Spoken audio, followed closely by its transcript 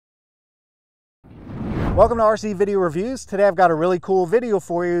Welcome to RC Video Reviews. Today I've got a really cool video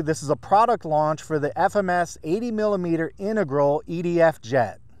for you. This is a product launch for the FMS 80mm Integral EDF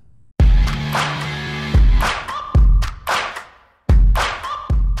Jet.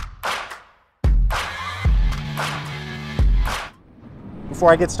 Before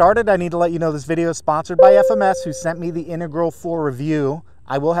I get started, I need to let you know this video is sponsored by FMS, who sent me the Integral for review.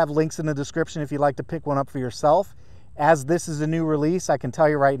 I will have links in the description if you'd like to pick one up for yourself. As this is a new release, I can tell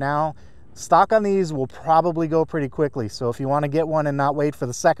you right now, stock on these will probably go pretty quickly. So if you want to get one and not wait for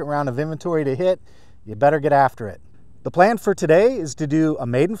the second round of inventory to hit, you better get after it. The plan for today is to do a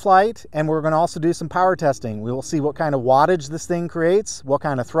maiden flight, and we're going to also do some power testing. We will see what kind of wattage this thing creates, what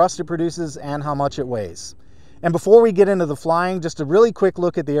kind of thrust it produces, and how much it weighs. And before we get into the flying, just a really quick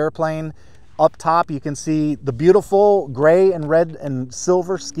look at the airplane. Up top, you can see the beautiful gray and red and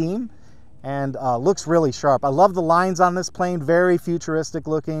silver scheme, and looks really sharp. I love the lines on this plane, very futuristic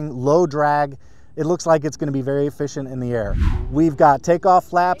looking, low drag. It looks like it's going to be very efficient in the air. We've got takeoff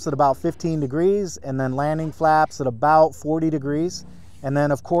flaps at about 15 degrees and then landing flaps at about 40 degrees. And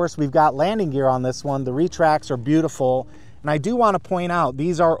then of course we've got landing gear on this one. The retracts are beautiful. And I do want to point out,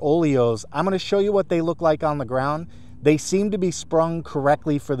 these are oleos. I'm going to show you what they look like on the ground. They seem to be sprung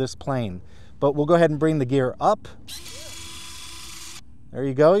correctly for this plane. But we'll go ahead and bring the gear up. There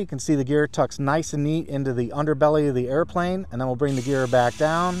you go. You can see the gear tucks nice and neat into the underbelly of the airplane. And then we'll bring the gear back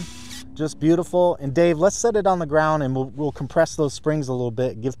down. Just beautiful. And Dave, let's set it on the ground and we'll compress those springs a little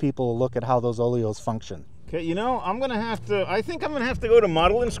bit, give people a look at how those oleos function. Okay, you know, I think I'm going to have to go to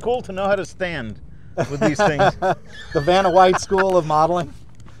modeling school to know how to stand with these things. The Vanna White School of Modeling.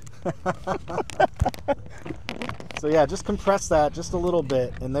 So yeah, just compress that just a little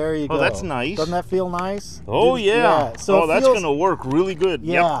bit, and there you go. Oh, that's nice. Doesn't that feel nice? Oh yeah. So that's going to work really good.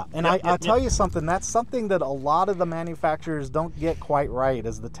 Yeah, yep. And I'll tell you something, that's something that a lot of the manufacturers don't get quite right,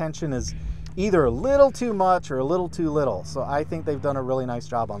 is the tension is either a little too much or a little too little. So I think they've done a really nice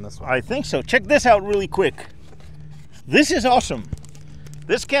job on this one. I think so. Check this out really quick. This is awesome.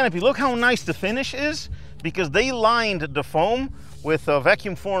 This canopy, look how nice the finish is, because they lined the foam with a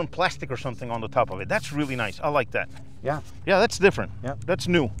vacuum formed plastic or something on the top of it. That's really nice. I like that. Yeah. Yeah, that's different. Yeah. That's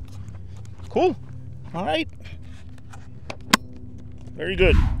new. Cool. All right. Very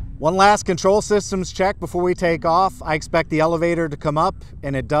good. One last control systems check before we take off. I expect the elevator to come up,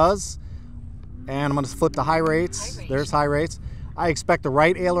 and it does. And I'm going to flip to high rates. There's high rates. I expect the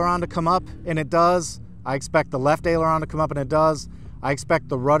right aileron to come up, and it does. I expect the left aileron to come up, and it does. I expect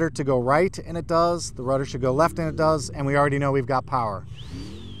the rudder to go right, and it does. The rudder should go left, and it does. And we already know we've got power.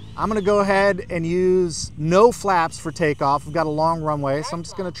 I'm going to go ahead and use no flaps for takeoff. We've got a long runway, so I'm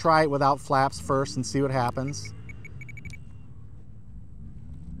just going to try it without flaps first and see what happens.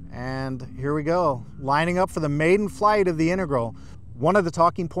 And here we go, lining up for the maiden flight of the Integral. One of the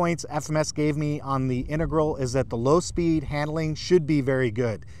talking points FMS gave me on the Integral is that the low-speed handling should be very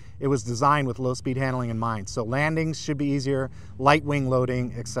good. It was designed with low-speed handling in mind. So landings should be easier, light wing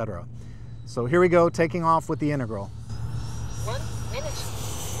loading, etc. So here we go, taking off with the Integral. 1 minute.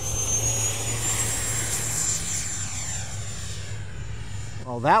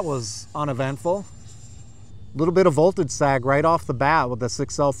 Well, that was uneventful. A little bit of voltage sag right off the bat with the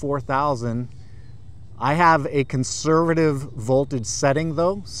 6L4000. I have a conservative voltage setting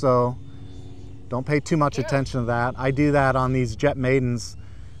though, so don't pay too much attention to that. I do that on these Jet Maidens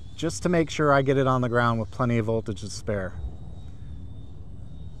just to make sure I get it on the ground with plenty of voltage to spare.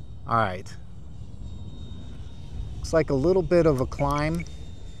 All right. Looks like a little bit of a climb.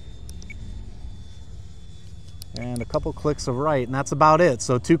 And a couple clicks of right, and that's about it.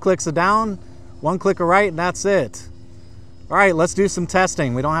 So 2 clicks of down, 1 click of right, and that's it. All right, let's do some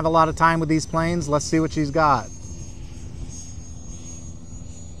testing. We don't have a lot of time with these planes. Let's see what she's got.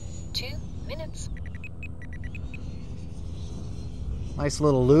 2 minutes. Nice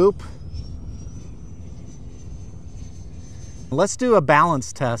little loop. Let's do a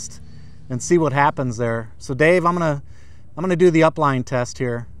balance test and see what happens there. So Dave, I'm gonna do the upline test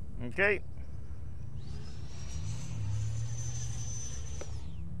here. Okay.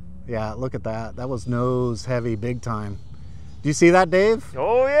 Yeah, look at that. That was nose heavy big time. Do you see that, Dave?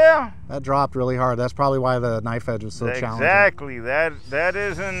 Oh yeah. That dropped really hard. That's probably why the knife edge was so challenging. Exactly. That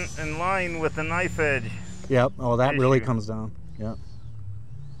is in line with the knife edge. Yep. Oh, that really comes down. Yep.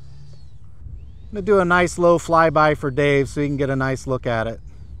 I'm gonna do a nice low flyby for Dave so you can get a nice look at it.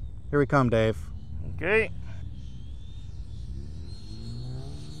 Here we come, Dave. Okay.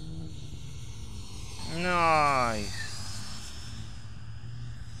 Nice.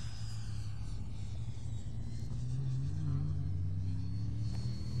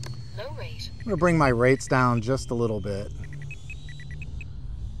 Low rate. I'm gonna bring my rates down just a little bit.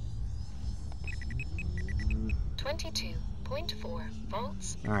 22.4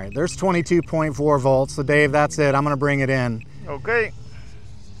 volts. All right, there's 22.4 volts. So Dave, that's it. I'm gonna bring it in. Okay.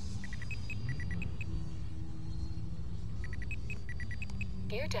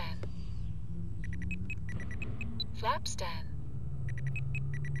 Gear down. Flaps down.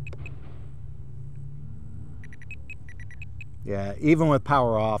 Yeah, even with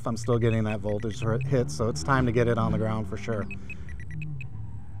power off, I'm still getting that voltage hit, so it's time to get it on the ground for sure.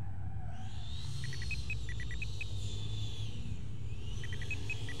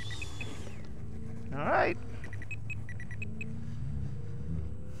 All right.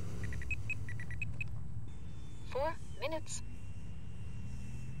 Four minutes.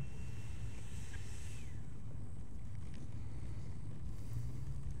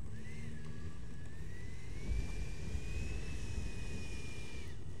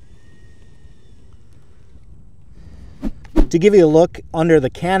 To give you a look under the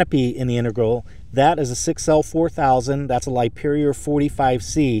canopy in the Integral, that is a 6L 4000. That's a Liperior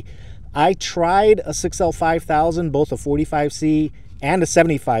 45C. I tried a 6L 5000, both a 45C and a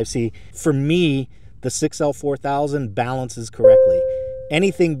 75C. For me, the 6L 4000 balances correctly.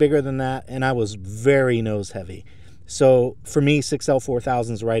 Anything bigger than that, and I was very nose heavy. So for me, 6L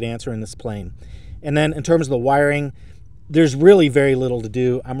 4000 is the right answer in this plane. And then in terms of the wiring, there's really very little to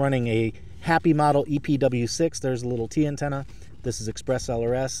do. I'm running a Happy Model EPW6. There's a little T antenna. This is Express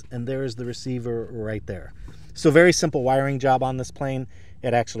LRS, and there's the receiver right there. So very simple wiring job on this plane.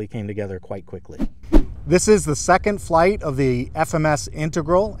 It actually came together quite quickly. This is the second flight of the FMS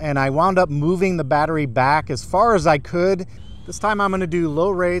Integral, and I wound up moving the battery back as far as I could. This time I'm gonna do low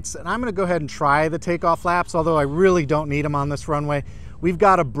rates, and I'm gonna go ahead and try the takeoff flaps, although I really don't need them on this runway. We've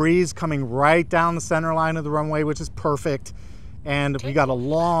got a breeze coming right down the center line of the runway, which is perfect. And we got a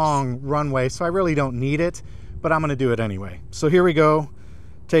long runway, so I really don't need it, but I'm gonna do it anyway. So here we go,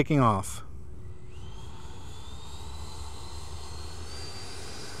 taking off.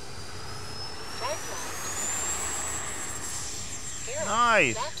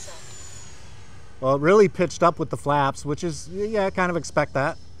 Nice. Well, it really pitched up with the flaps, which is, yeah, kind of expect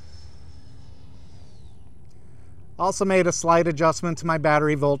that. Also made a slight adjustment to my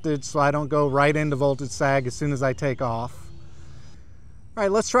battery voltage so I don't go right into voltage sag as soon as I take off. All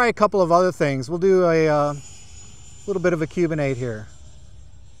right, let's try a couple of other things. We'll do a little bit of a Cubanate here.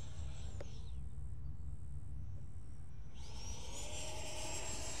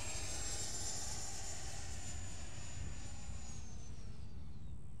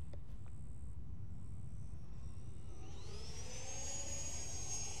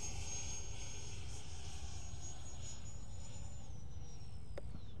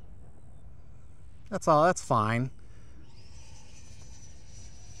 That's all, that's fine.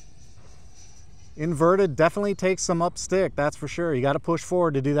 Inverted definitely takes some up stick, that's for sure. You got to push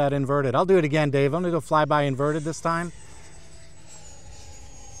forward to do that inverted. I'll do it again, Dave. I'm going to go flyby inverted this time.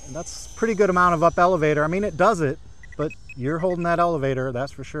 And that's a pretty good amount of up elevator. I mean, it does it, but you're holding that elevator,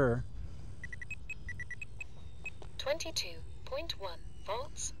 that's for sure. 22.1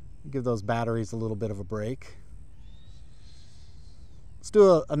 volts. Give those batteries a little bit of a break. Let's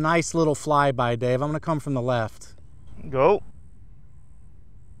do a nice little flyby, Dave. I'm going to come from the left. Go.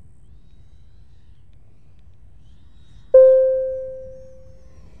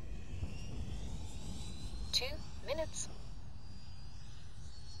 Minutes.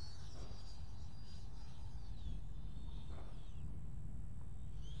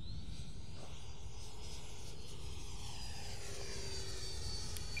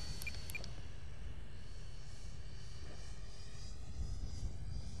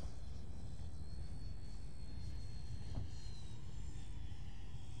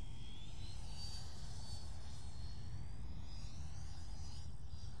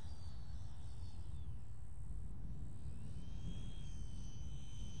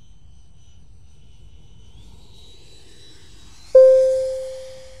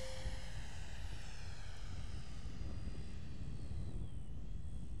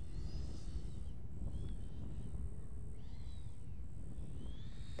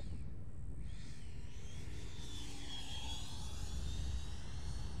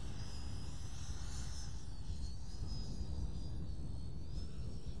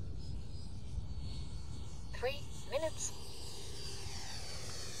 Minutes.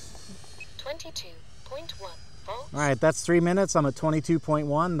 22.1 volts. All right, that's 3 minutes. I'm at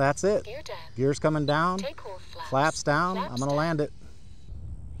 22.1. That's it. Gear down. Gear's coming down. Takeoff flaps. Flaps down. Flaps I'm going to down. land it.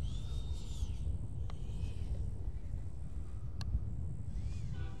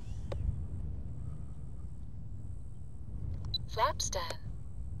 Flaps down.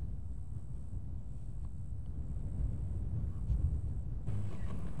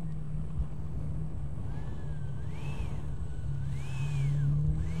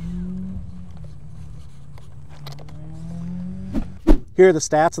 Here are the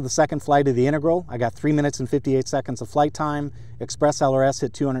stats of the second flight of the Integral. I got 3 minutes and 58 seconds of flight time. Express LRS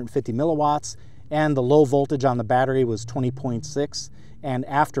hit 250 milliwatts, and the low voltage on the battery was 20.6. And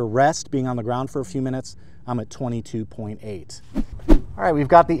after rest, being on the ground for a few minutes, I'm at 22.8. All right, we've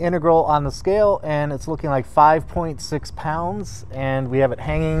got the Integral on the scale, and it's looking like 5.6 pounds, and we have it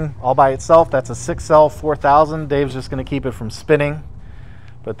hanging all by itself. That's a 6L 4000. Dave's just gonna keep it from spinning,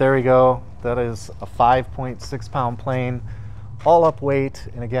 but there we go. That is a 5.6 pound plane, all up weight,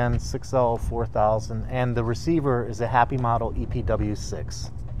 and again, 6L 4000, and the receiver is a Happy Model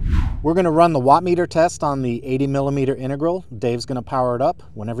EPW6. We're gonna run the watt meter test on the 80 millimeter Integral. Dave's gonna power it up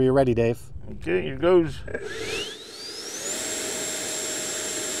whenever you're ready, Dave. Okay, here goes.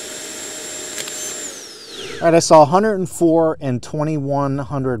 All right, I saw 104 and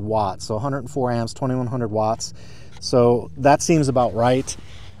 2100 watts, so 104 amps, 2100 watts. So that seems about right.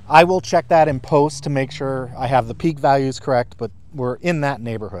 I will check that in post to make sure I have the peak values correct, but we're in that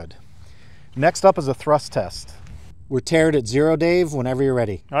neighborhood. Next up is a thrust test. We're teared at 0, Dave, whenever you're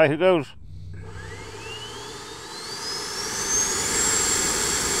ready. All right, here goes.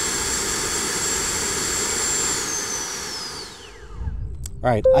 All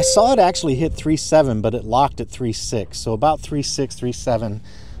right, I saw it actually hit 3.7, but it locked at 3.6, so about 3.6,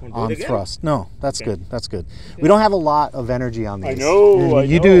 3.7 on thrust. No, that's good. That's good. We don't have a lot of energy on these. I know.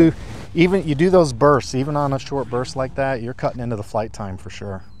 You do those bursts, even on a short burst like that, you're cutting into the flight time for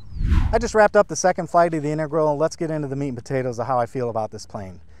sure. I just wrapped up the second flight of the Integral. Let's get into the meat and potatoes of how I feel about this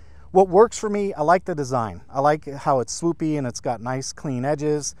plane. What works for me, I like the design. I like how it's swoopy and it's got nice clean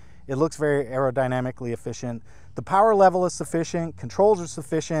edges. It looks very aerodynamically efficient. The power level is sufficient, controls are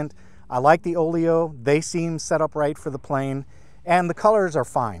sufficient. I like the oleo, they seem set up right for the plane, and the colors are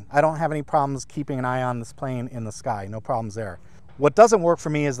fine. I don't have any problems keeping an eye on this plane in the sky, no problems there. What doesn't work for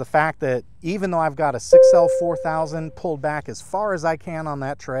me is the fact that even though I've got a 6L 4000 pulled back as far as I can on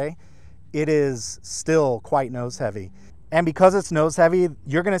that tray, it is still quite nose heavy. And because it's nose heavy,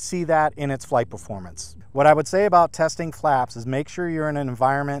 you're gonna see that in its flight performance. What I would say about testing flaps is make sure you're in an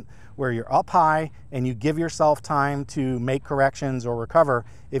environment where you're up high and you give yourself time to make corrections or recover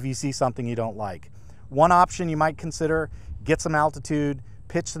if you see something you don't like. One option you might consider, get some altitude,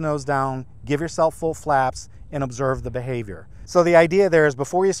 pitch the nose down, give yourself full flaps, and observe the behavior. So the idea there is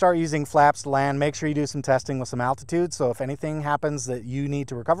before you start using flaps to land, make sure you do some testing with some altitude, so if anything happens that you need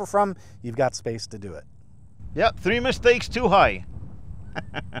to recover from, you've got space to do it. Yep, 3 mistakes too high.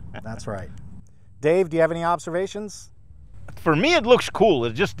 That's right. Dave, do you have any observations? For me, it looks cool.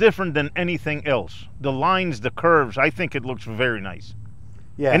 It's just different than anything else. The lines, the curves, I think it looks very nice.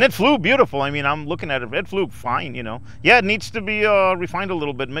 Yeah. And it flew beautiful. I mean, I'm looking at it. It flew fine, you know. Yeah, it needs to be refined a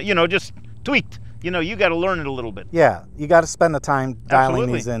little bit, you know, just tweaked. You know, you got to learn it a little bit. Yeah, you got to spend the time dialing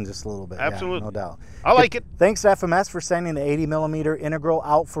Absolutely. these in just a little bit. Absolutely. Yeah, no doubt. I like it. Thanks to FMS for sending the 80 millimeter Integral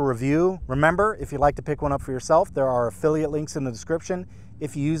out for review. Remember, if you'd like to pick one up for yourself, there are affiliate links in the description.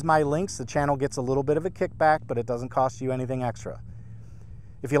 If you use my links, the channel gets a little bit of a kickback, but it doesn't cost you anything extra.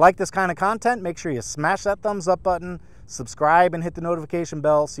 If you like this kind of content, make sure you smash that thumbs up button, subscribe, and hit the notification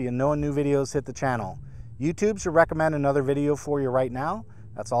bell so you know when new videos hit the channel. YouTube should recommend another video for you right now.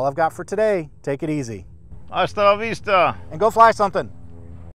 That's all I've got for today. Take it easy. Hasta la vista. And go fly something.